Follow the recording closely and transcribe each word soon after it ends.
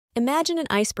Imagine an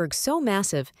iceberg so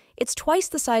massive, it's twice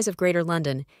the size of Greater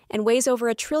London and weighs over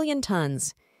 1 trillion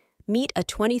tons. Meet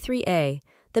A232A,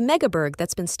 the megaberg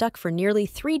that's been stuck for nearly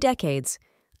 3 decades,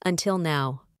 until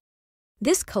now.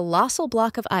 This colossal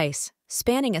block of ice,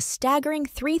 spanning a staggering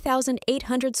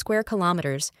 3,800 square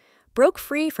kilometers, broke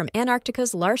free from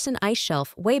Antarctica's Larsen ice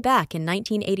shelf way back in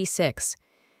 1986.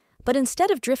 But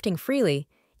instead of drifting freely,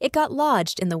 it got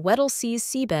lodged in the Weddell Sea's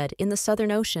seabed in the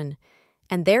Southern Ocean,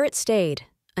 and there it stayed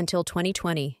until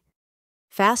 2020.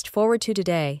 Fast forward to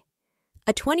today.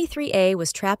 A232A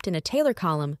was trapped in a Taylor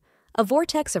column, a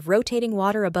vortex of rotating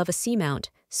water above a seamount,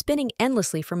 spinning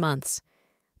endlessly for months.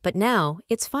 But now,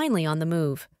 it's finally on the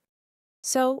move.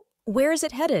 So, where is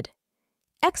it headed?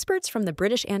 Experts from the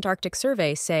British Antarctic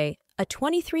Survey say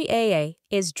A232A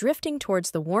is drifting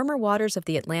towards the warmer waters of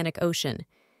the Atlantic Ocean.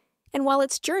 And while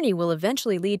its journey will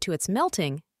eventually lead to its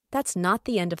melting, that's not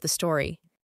the end of the story.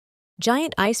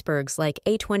 Giant icebergs like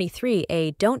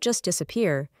A232A don't just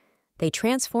disappear, they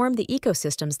transform the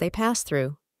ecosystems they pass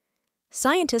through.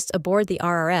 Scientists aboard the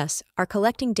RRS are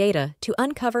collecting data to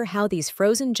uncover how these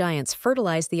frozen giants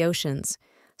fertilize the oceans,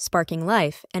 sparking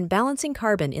life and balancing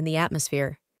carbon in the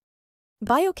atmosphere.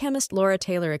 Biochemist Laura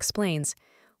Taylor explains,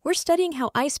 "We're studying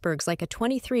how icebergs like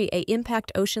A232A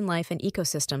impact ocean life and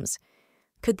ecosystems.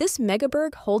 Could this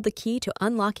megaberg hold the key to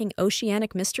unlocking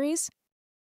oceanic mysteries?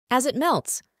 As it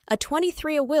melts,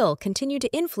 A232A will continue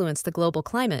to influence the global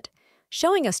climate,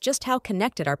 showing us just how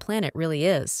connected our planet really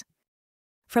is."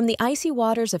 From the icy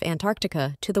waters of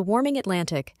Antarctica to the warming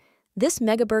Atlantic, this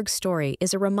megaberg story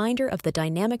is a reminder of the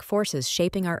dynamic forces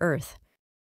shaping our Earth.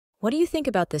 What do you think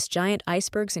about this giant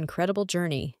iceberg's incredible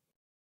journey?